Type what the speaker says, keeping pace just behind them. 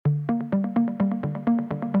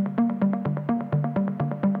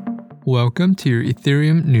Welcome to your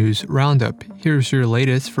Ethereum News Roundup. Here's your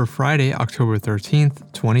latest for Friday, October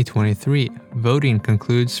 13th, 2023. Voting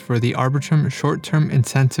concludes for the Arbitrum Short-Term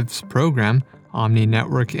Incentives Program, Omni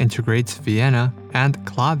Network integrates Vienna, and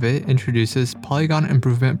Clave introduces Polygon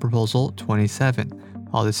Improvement Proposal 27.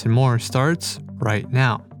 All this and more starts right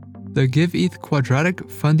now. The GiveETH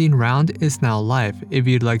Quadratic funding round is now live. If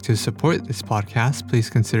you'd like to support this podcast, please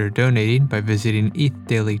consider donating by visiting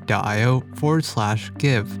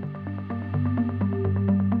ethdaily.io/give.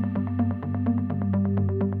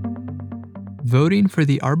 Voting for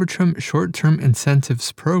the Arbitrum Short-Term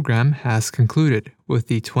Incentives Program has concluded, with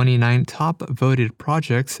the 29 top voted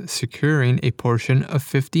projects securing a portion of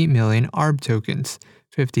 50 million ARB tokens.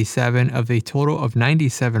 57 of a total of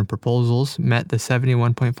 97 proposals met the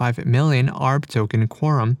 71.5 million ARB token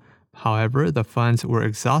quorum. However, the funds were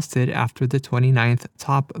exhausted after the 29th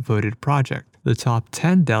top voted project. The top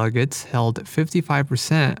 10 delegates held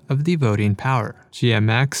 55% of the voting power.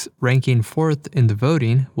 GMX, ranking 4th in the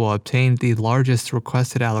voting, will obtain the largest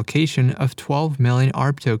requested allocation of 12 million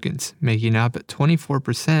ARB tokens, making up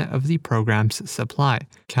 24% of the program's supply.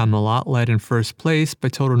 Camelot led in first place by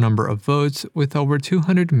total number of votes with over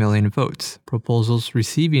 200 million votes. Proposals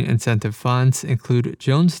receiving incentive funds include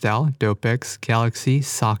JonesDAO, DopeX, Galaxy,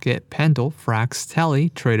 Socket, Pendle, Frax, Tally,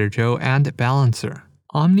 Trader Joe, and Balancer.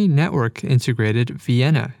 Omni Network integrated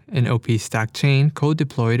Vienna, an OP stack chain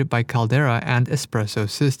co-deployed by Caldera and Espresso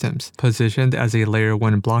Systems. Positioned as a Layer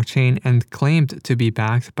 1 blockchain and claimed to be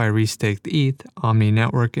backed by restaked ETH, Omni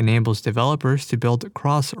Network enables developers to build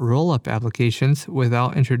cross-rollup applications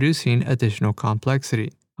without introducing additional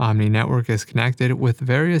complexity. Omni Network is connected with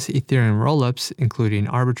various Ethereum rollups, including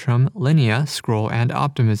Arbitrum, Linea, Scroll, and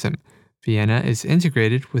Optimism. Vienna is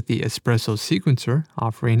integrated with the Espresso sequencer,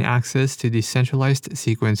 offering access to decentralized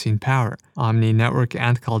sequencing power. Omni Network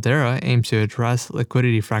and Caldera aim to address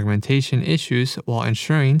liquidity fragmentation issues while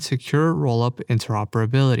ensuring secure rollup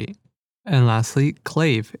interoperability. And lastly,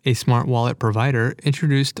 Clave, a smart wallet provider,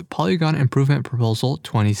 introduced Polygon Improvement Proposal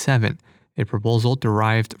 27, a proposal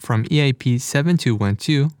derived from EIP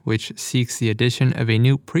 7212, which seeks the addition of a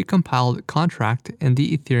new precompiled contract in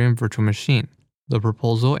the Ethereum virtual machine. The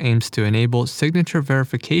proposal aims to enable signature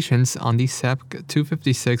verifications on the SEPC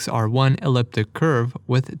 256R1 elliptic curve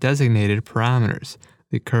with designated parameters.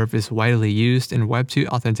 The curve is widely used in Web2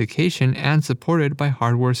 authentication and supported by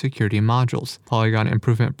hardware security modules. Polygon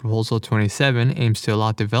Improvement Proposal 27 aims to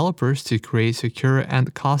allow developers to create secure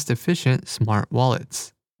and cost-efficient smart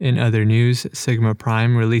wallets. In other news, Sigma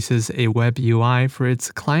Prime releases a web UI for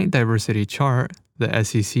its client diversity chart. The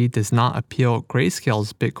SEC does not appeal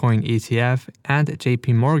Grayscale's Bitcoin ETF, and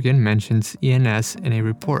JP Morgan mentions ENS in a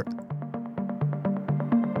report.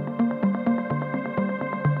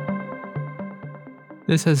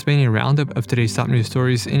 This has been a roundup of today's top news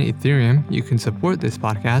stories in Ethereum. You can support this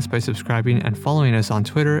podcast by subscribing and following us on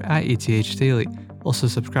Twitter at ETHDaily. Also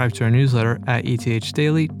subscribe to our newsletter at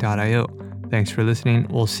ethdaily.io. Thanks for listening.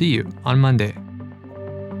 We'll see you on Monday.